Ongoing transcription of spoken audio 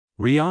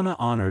Rihanna,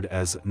 honored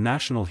as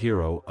National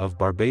Hero of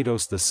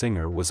Barbados. The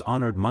singer was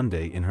honored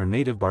Monday in her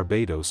native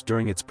Barbados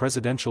during its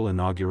presidential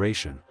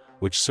inauguration,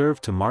 which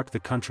served to mark the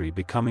country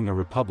becoming a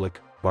republic.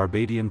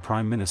 Barbadian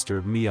Prime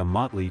Minister Mia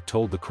Mottley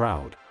told the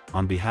crowd,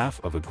 "On behalf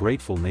of a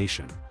grateful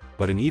nation,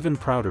 but an even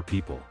prouder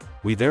people,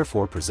 we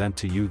therefore present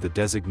to you the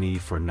designee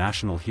for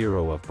National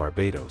Hero of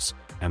Barbados,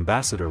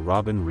 Ambassador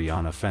Robyn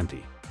Rihanna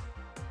Fenty.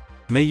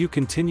 May you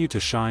continue to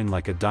shine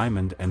like a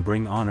diamond and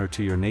bring honor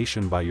to your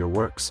nation by your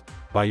works,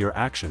 by your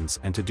actions,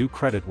 and to do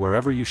credit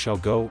wherever you shall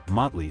go,"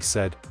 Mottley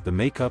said. The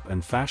makeup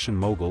and fashion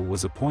mogul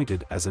was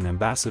appointed as an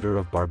ambassador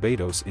of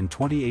Barbados in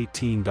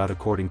 2018.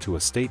 According to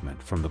a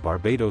statement from the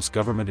Barbados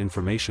Government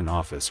Information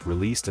Office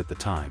released at the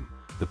time,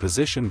 the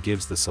position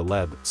gives the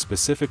celeb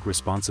specific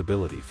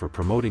responsibility for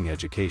promoting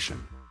education,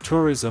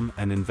 tourism,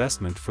 and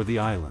investment for the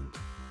island.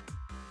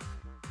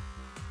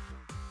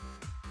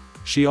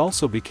 She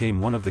also became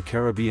one of the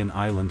Caribbean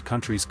island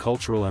country's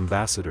cultural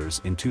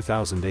ambassadors in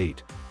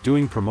 2008,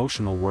 doing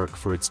promotional work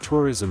for its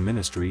tourism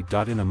ministry.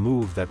 In a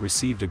move that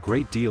received a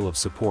great deal of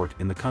support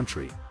in the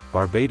country,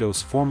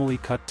 Barbados formally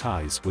cut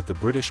ties with the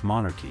British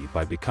monarchy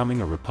by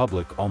becoming a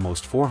republic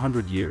almost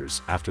 400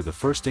 years after the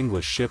first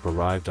English ship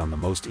arrived on the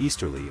most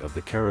easterly of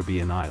the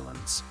Caribbean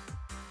islands.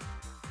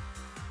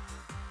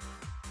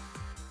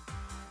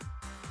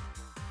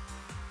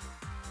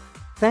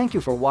 Thank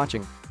you for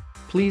watching.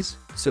 Please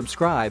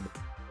subscribe